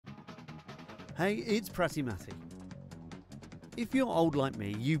Hey, it's Prattymatty. If you're old like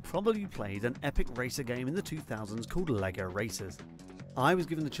me, you probably played an epic racer game in the 2000s called LEGO Racers. I was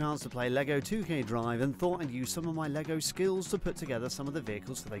given the chance to play LEGO 2K Drive and thought I'd use some of my LEGO skills to put together some of the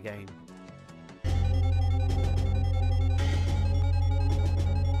vehicles for the game.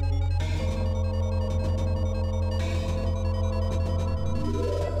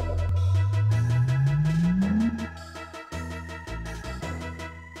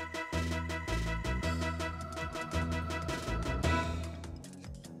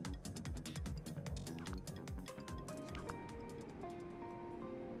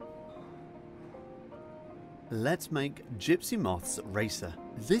 Let's make Gypsy Moth's racer.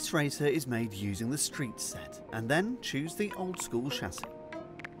 This racer is made using the street set, and then choose the old school chassis.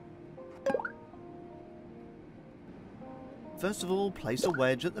 First of all, place a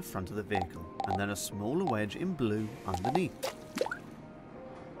wedge at the front of the vehicle, and then a smaller wedge in blue underneath.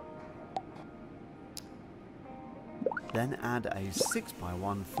 Then add a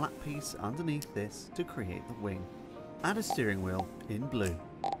 6x1 flat piece underneath this to create the wing. Add a steering wheel in blue,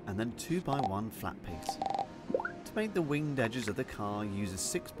 and then 2x1 flat piece. To make the winged edges of the car, use a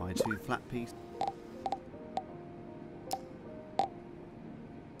 6x2 flat piece.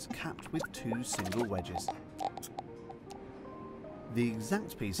 It's capped with 2 single wedges. The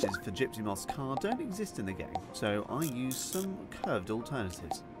exact pieces for Gypsy Moth's car don't exist in the game, so I use some curved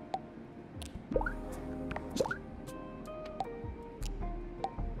alternatives.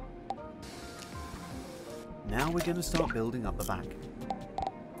 Now we're going to start building up the back.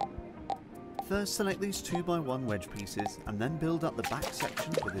 First, select these 2x1 wedge pieces and then build up the back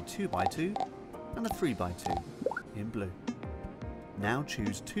section with a 2x2 and a 3x2 in blue. Now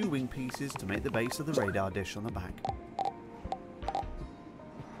choose 2 wing pieces to make the base of the radar dish on the back.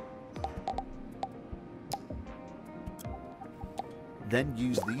 Then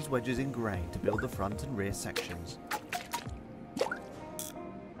use these wedges in grey to build the front and rear sections.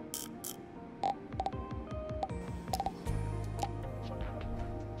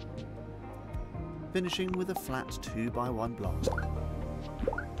 Finishing with a flat 2x1 block.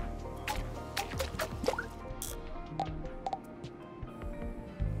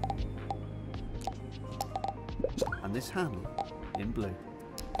 And this handle in blue.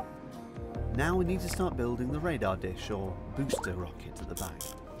 Now we need to start building the radar dish or booster rocket at the back.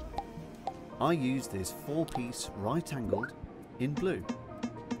 I used this 4-piece right angled in blue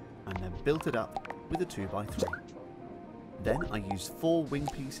and then built it up with a 2x3. Then I used 4 wing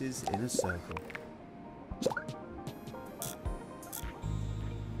pieces in a circle.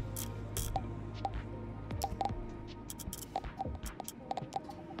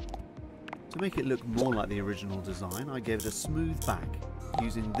 To make it look more like the original design, I gave it a smooth back,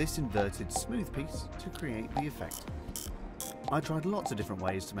 using this inverted smooth piece to create the effect. I tried lots of different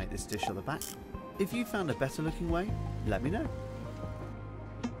ways to make this dish on the back. If you found a better looking way, let me know.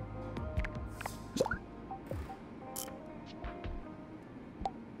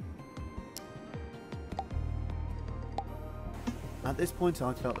 At this point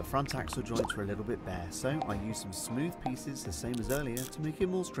I felt the front axle joints were a little bit bare, so I used some smooth pieces the same as earlier to make it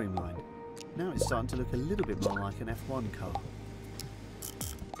more streamlined. Now it's starting to look a little bit more like an F1 car.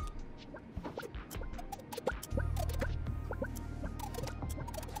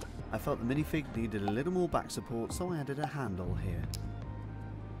 I felt the minifig needed a little more back support, so I added a handle here.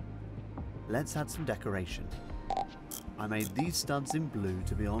 Let's add some decoration. I made these studs in blue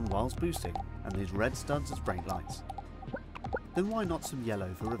to be on whilst boosting, and these red studs as brake lights. Then why not some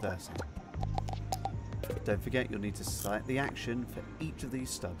yellow for reversing? Don't forget you'll need to select the action for each of these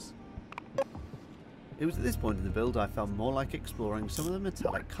studs. It was at this point in the build I felt more like exploring some of the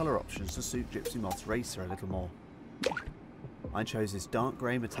metallic colour options to suit Gypsy Moth's racer a little more. I chose this dark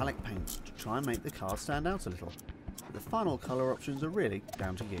grey metallic paint to try and make the car stand out a little, but the final colour options are really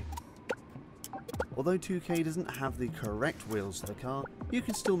down to you. Although 2K doesn't have the correct wheels for the car, you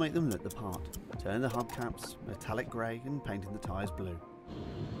can still make them look the part, turning the hubcaps metallic grey and painting the tyres blue.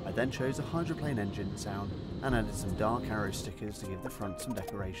 I then chose a hydroplane engine sound and added some dark arrow stickers to give the front some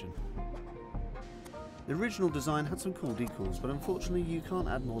decoration. The original design had some cool decals, but unfortunately you can't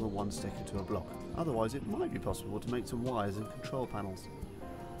add more than 1 sticker to a block, otherwise it might be possible to make some wires and control panels.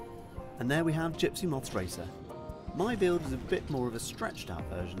 And there we have Gypsy Moth's racer. My build is a bit more of a stretched out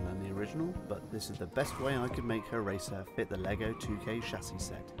version than the original, but this is the best way I could make her racer fit the LEGO 2K chassis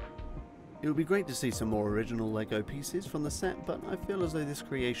set. It would be great to see some more original LEGO pieces from the set, but I feel as though this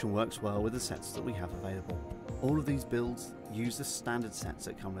creation works well with the sets that we have available. All of these builds use the standard sets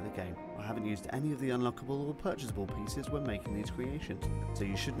that come with the game. I haven't used any of the unlockable or purchasable pieces when making these creations, so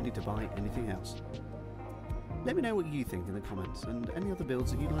you shouldn't need to buy anything else. Let me know what you think in the comments and any other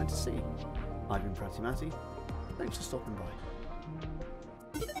builds that you'd like to see. I've been Prattymatty. Thanks for stopping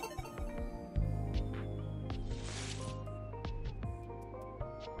by.